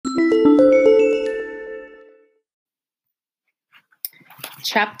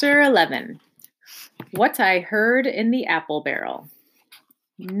Chapter 11. What I Heard in the Apple Barrel.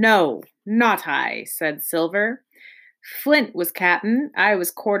 No, not I, said Silver. Flint was captain, I was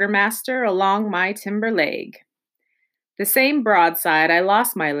quartermaster along my timber leg. The same broadside I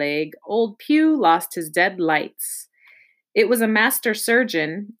lost my leg, old Pew lost his dead lights. It was a master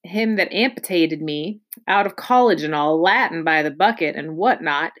surgeon, him that amputated me, out of college and all, Latin by the bucket and what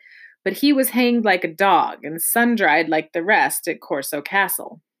not, but he was hanged like a dog and sun-dried like the rest at Corso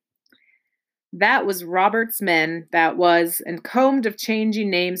Castle. That was Robert's men, that was, and combed of changing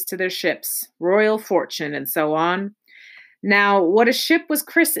names to their ships, Royal Fortune, and so on. Now, what a ship was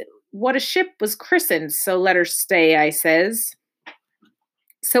christened, so let her stay, I says.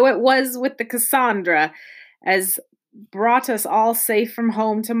 So it was with the Cassandra, as brought us all safe from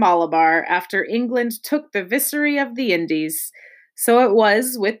home to Malabar after England took the viceroy of the Indies. So it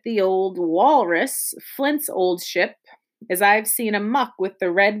was with the old Walrus, Flint's old ship, as I've seen amuck with the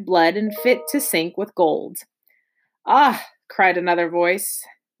red blood and fit to sink with gold. Ah, cried another voice,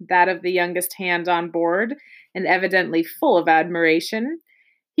 that of the youngest hand on board, and evidently full of admiration.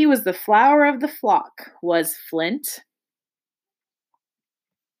 He was the flower of the flock, was Flint.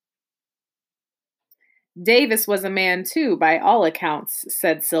 Davis was a man, too, by all accounts,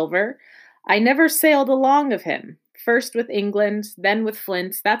 said Silver. I never sailed along of him. First with England, then with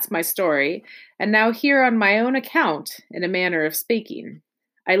Flint, that's my story, and now here on my own account, in a manner of speaking.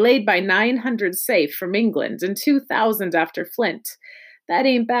 I laid by 900 safe from England, and 2,000 after Flint. That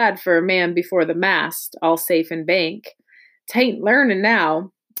ain't bad for a man before the mast, all safe in bank. 'Tain't learning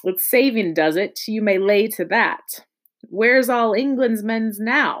now. It's saving does it, you may lay to that. Where's all England's men's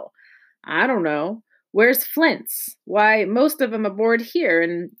now? I don't know. Where's Flint's? Why, most of 'em aboard here,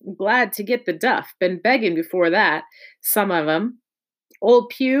 and glad to get the duff. Been begging before that, some of 'em. Old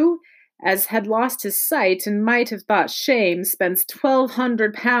Pew, as had lost his sight and might have thought shame, spends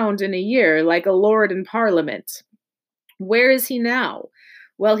 £1,200 in a year like a lord in Parliament. Where is he now?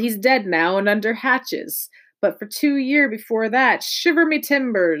 Well, he's dead now and under hatches. But for 2 years before that, shiver me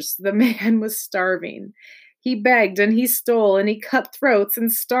timbers, the man was starving. He begged and he stole and he cut throats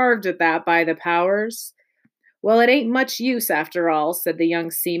and starved at that by the powers. Well, it ain't much use after all, said the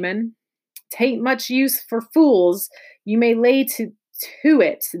young seaman. 'Tain't much use for fools. You may lay to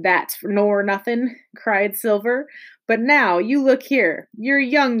it that nor nothing, cried Silver. But now, you look here. You're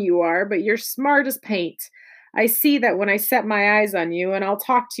young, you are, but you're smart as paint. I see that when I set my eyes on you, and I'll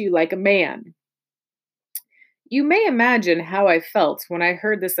talk to you like a man. You may imagine how I felt when I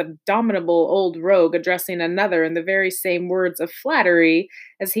heard this abominable old rogue addressing another in the very same words of flattery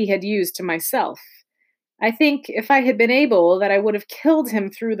as he had used to myself. I think, if I had been able, that I would have killed him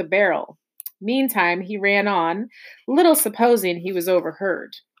through the barrel. Meantime, he ran on, little supposing he was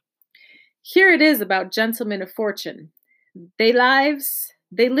overheard. Here it is about gentlemen of fortune. They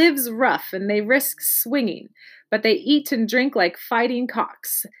lives rough, and they risk swinging, but they eat and drink like fighting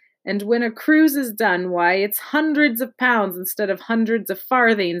cocks. And when a cruise is done, why, it's hundreds of pounds instead of hundreds of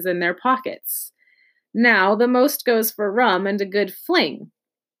farthings in their pockets. Now, the most goes for rum and a good fling,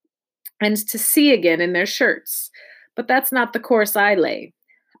 and to sea again in their shirts. But that's not the course I lay.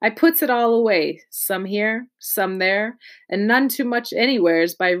 I puts it all away, some here, some there, and none too much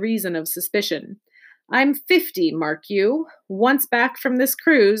anywheres by reason of suspicion. I'm 50, mark you. Once back from this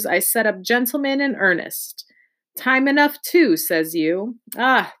cruise, I set up gentlemen in earnest. Time enough, too, says you.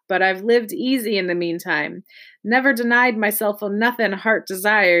 Ah, but I've lived easy in the meantime, never denied myself of nothing heart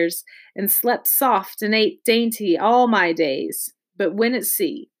desires, and slept soft and ate dainty all my days, but when at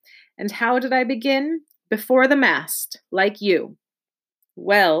sea. And how did I begin? Before the mast, like you.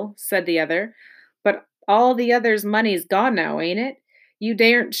 Well, said the other, but all the other's money's gone now, ain't it? You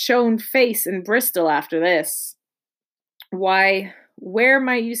daren't shown face in Bristol after this. Why, where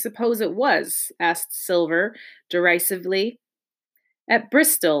might you suppose it was? Asked Silver, derisively. At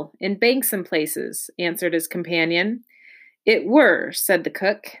Bristol, in banks and places, answered his companion. It were, said the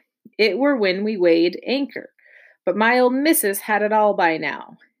cook. It were when we weighed anchor. But my old missus had it all by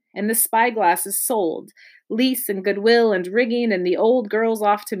now. And the spyglass is sold, lease and goodwill and rigging, and the old girl's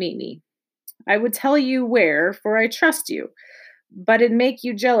off to meet me. I would tell you where, for I trust you, but it'd make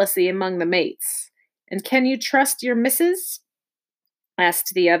you jealousy among the mates. And can you trust your missus?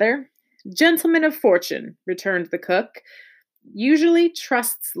 Asked the other. Gentlemen of fortune, returned the cook, usually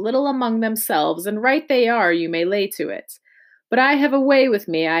trusts little among themselves, and right they are, you may lay to it. But I have a way with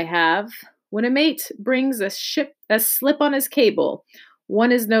me, I have. When a mate brings a slip on his cable,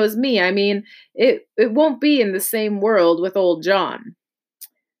 one as knows me, I mean, it won't be in the same world with old John.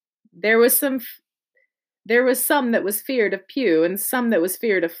 There was some that was feared of Pew, and some that was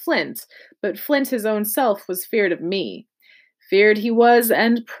feared of Flint, but Flint his own self was feared of me. Feared he was,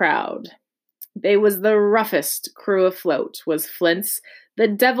 and proud. They was the roughest crew afloat, was Flint's. The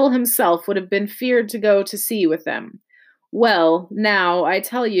devil himself would have been feared to go to sea with them. Well, now, I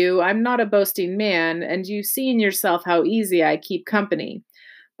tell you, I'm not a boasting man, and you've seen yourself how easy I keep company.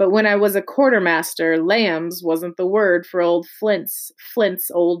 But when I was a quartermaster, lambs wasn't the word for old Flint's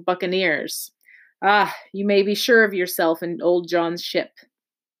old buccaneers. Ah, you may be sure of yourself in old John's ship.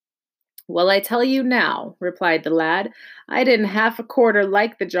 Well, I tell you now, replied the lad, I didn't half a quarter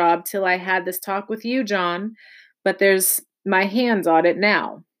like the job till I had this talk with you, John, but there's my hands on it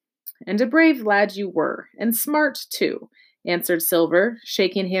now. And a brave lad you were, and smart too, answered Silver,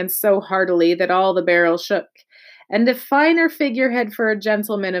 shaking hands so heartily that all the barrel shook. And a finer figurehead for a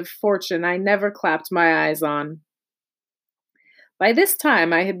gentleman of fortune I never clapped my eyes on. By this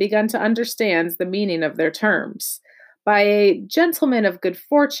time I had begun to understand the meaning of their terms. By a gentleman of good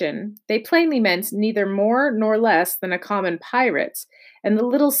fortune, they plainly meant neither more nor less than a common pirate, and the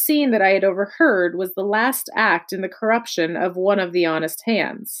little scene that I had overheard was the last act in the corruption of one of the honest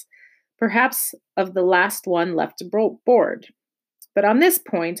hands, perhaps of the last one left aboard. But on this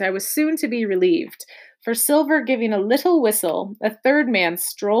point I was soon to be relieved, for Silver giving a little whistle, a third man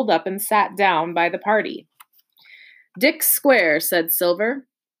strolled up and sat down by the party. Dick Square, said Silver.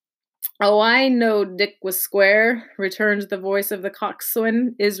 Oh, I know Dick was square, returned the voice of the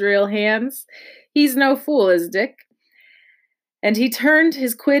coxswain, Israel Hands. He's no fool, is Dick. And he turned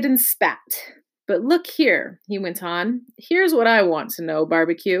his quid and spat. But look here, he went on, here's what I want to know,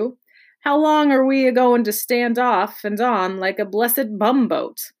 Barbecue. How long are we a-going to stand off and on like a blessed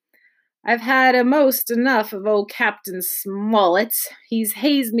bumboat? I've had a'most enough of old Captain Smollett. He's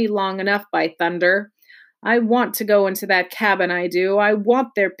hazed me long enough, by thunder. I want to go into that cabin, I do. I want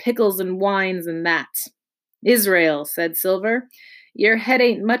their pickles and wines and that. Israel, said Silver, your head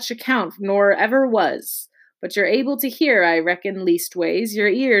ain't much account nor ever was, but you're able to hear, I reckon, leastways, your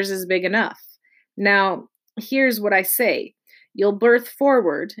ears is big enough. Now, here's what I say. You'll berth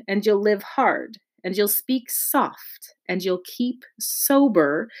forward, and you'll live hard, and you'll speak soft, and you'll keep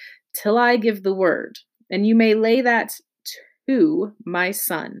sober till I give the word, and you may lay that to my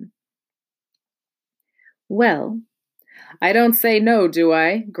son. Well, I don't say no, do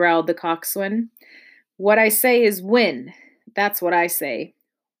I? Growled the coxswain. What I say is win. That's what I say.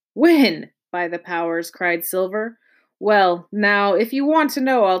 Win, by the powers, cried Silver. Well, now, if you want to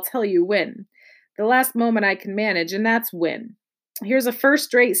know, I'll tell you win. The last moment I can manage, and that's win. Here's a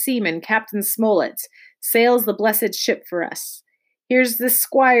first-rate seaman, Captain Smollett, sails the blessed ship for us. Here's this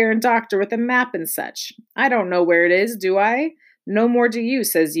squire and doctor with a map and such. I don't know where it is, do I? No more do you,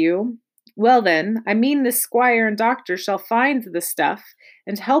 says you. Well then, I mean this squire and doctor shall find the stuff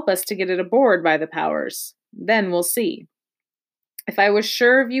and help us to get it aboard, by the powers. Then we'll see. If I was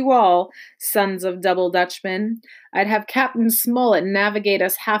sure of you all, sons of double Dutchmen, I'd have Captain Smollett navigate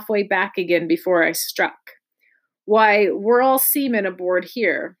us halfway back again before I struck. Why, we're all seamen aboard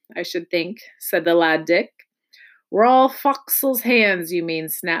here, I should think, said the lad Dick. We're all fo'c'sle's hands, you mean,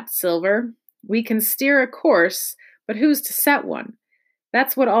 snapped Silver. We can steer a course, but who's to set one?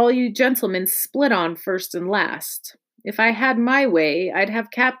 That's what all you gentlemen split on first and last. If I had my way, I'd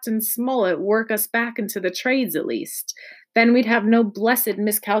have Captain Smollett work us back into the trades at least. Then we'd have no blessed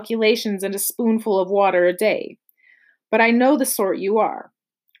miscalculations and a spoonful of water a day. But I know the sort you are.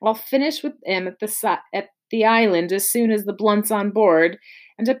 I'll finish with them at the island as soon as the blunt's on board,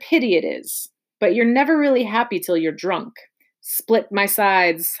 and a pity it is. But you're never really happy till you're drunk. Split my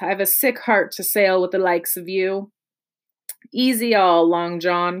sides, I've a sick heart to sail with the likes of you. Easy all, Long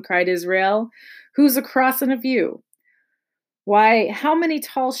John, cried Israel. Who's a-crossin' of you? Why, how many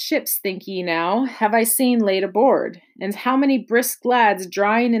tall ships, think ye now, have I seen laid aboard, and how many brisk lads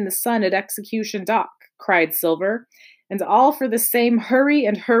drying in the sun at Execution Dock, cried Silver, and all for the same hurry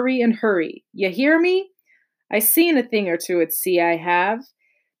and hurry and hurry. Ye hear me? I seen a thing or two at sea, I have.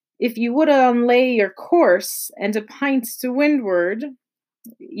 If you would unlay your course, and a pint to windward,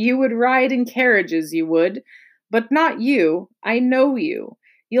 you would ride in carriages, you would, but not you, I know you.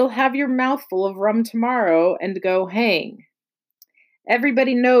 You'll have your mouthful of rum tomorrow, and go hang.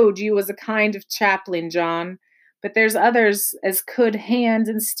 Everybody knowed you was a kind of chaplain, John, but there's others as could hand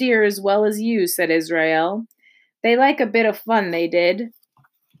and steer as well as you, said Israel. They like a bit of fun, they did.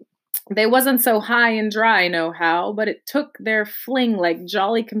 They wasn't so high and dry, nohow, but it took their fling like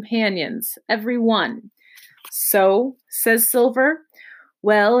jolly companions, every one. So, says Silver,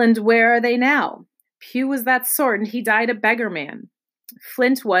 well, and where are they now? Pugh was that sort, and he died a beggar man.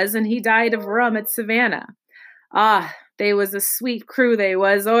 Flint was, and he died of rum at Savannah. Ah, they was a sweet crew, they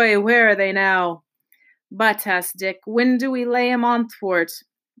was. Oi, where are they now? But, asked Dick, when do we lay 'em on thwart?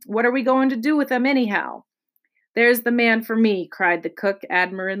 What are we going to do with 'em, anyhow? "There's the man for me," cried the cook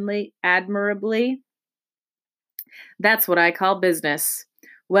admirably. "That's what I call business.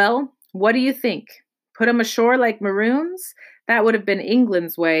 Well, what do you think? Put 'em ashore like maroons? That would have been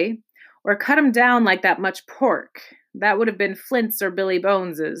England's way. Or cut 'em down like that much pork? That would have been Flint's or Billy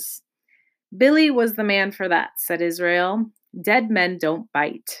Bones's." "Billy was the man for that," said Israel. "Dead men don't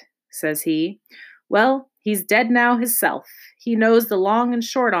bite," says he. Well, he's dead now hisself. He knows the long and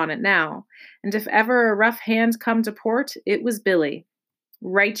short on it now. And if ever a rough hand come to port, it was Billy.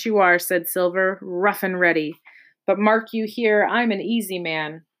 "Right you are," said Silver, "rough and ready. But mark you here, I'm an easy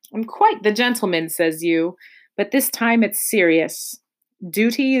man. I'm quite the gentleman, says you. But this time it's serious.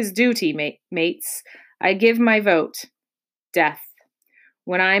 Duty is duty, mates. I give my vote. Death.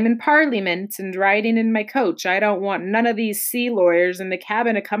 When I'm in Parliament and riding in my coach, I don't want none of these sea lawyers in the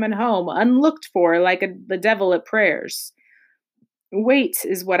cabin a comin' home unlooked for like the devil at prayers. Wait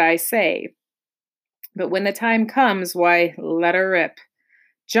is what I say. But when the time comes, why, let her rip.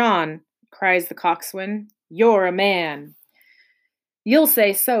 John, cries the coxswain, you're a man. You'll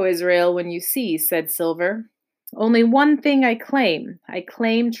say so, Israel, when you see, said Silver. Only one thing I claim. I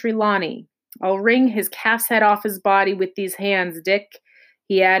claim Trelawney. I'll wring his calf's head off his body with these hands, Dick,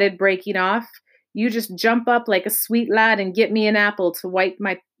 he added, breaking off. You just jump up like a sweet lad and get me an apple to wet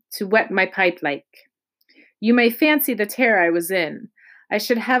my pipe like. You may fancy the tear I was in. I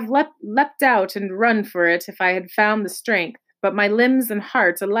should have leapt out and run for it if I had found the strength, but my limbs and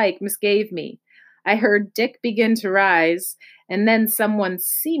heart alike misgave me. I heard Dick begin to rise, and then someone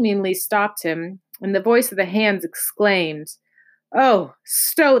seemingly stopped him, and the voice of the hands exclaimed, "Oh,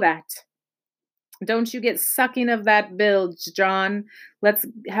 stow that! Don't you get sucking of that bilge, John. Let's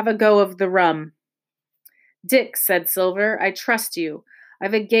have a go of the rum." "Dick," said Silver, "I trust you.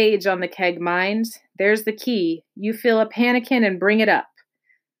 I've a gauge on the keg, mind. There's the key. You fill a pannikin and bring it up."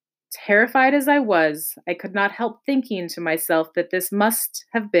 Terrified as I was, I could not help thinking to myself that this must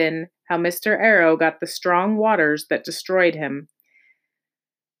have been how Mr. Arrow got the strong waters that destroyed him.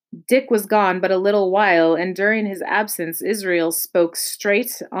 Dick was gone but a little while, and during his absence Israel spoke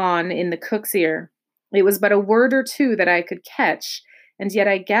straight on in the cook's ear. It was but a word or two that I could catch, and yet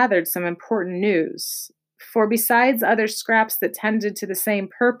I gathered some important news. For besides other scraps that tended to the same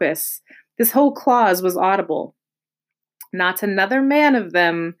purpose, this whole clause was audible. Not another man of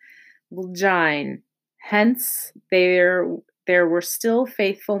them will jine. Hence, there were still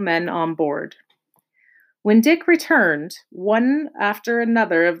faithful men on board. When Dick returned, one after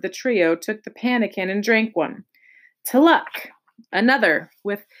another of the trio took the pannikin and drank one. "To luck!" Another,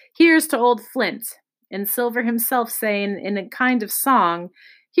 with "Here's to old Flint," and Silver himself saying in a kind of song,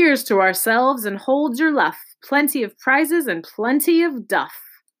 "Here's to ourselves and hold your luff, plenty of prizes and plenty of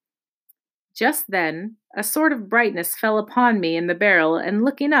duff." Just then, a sort of brightness fell upon me in the barrel, and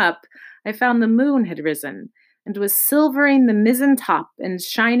looking up, I found the moon had risen, and was silvering the mizzen top and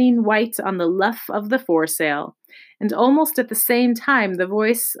shining white on the luff of the foresail, and almost at the same time the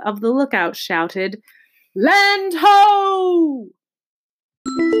voice of the lookout shouted, "Land ho!"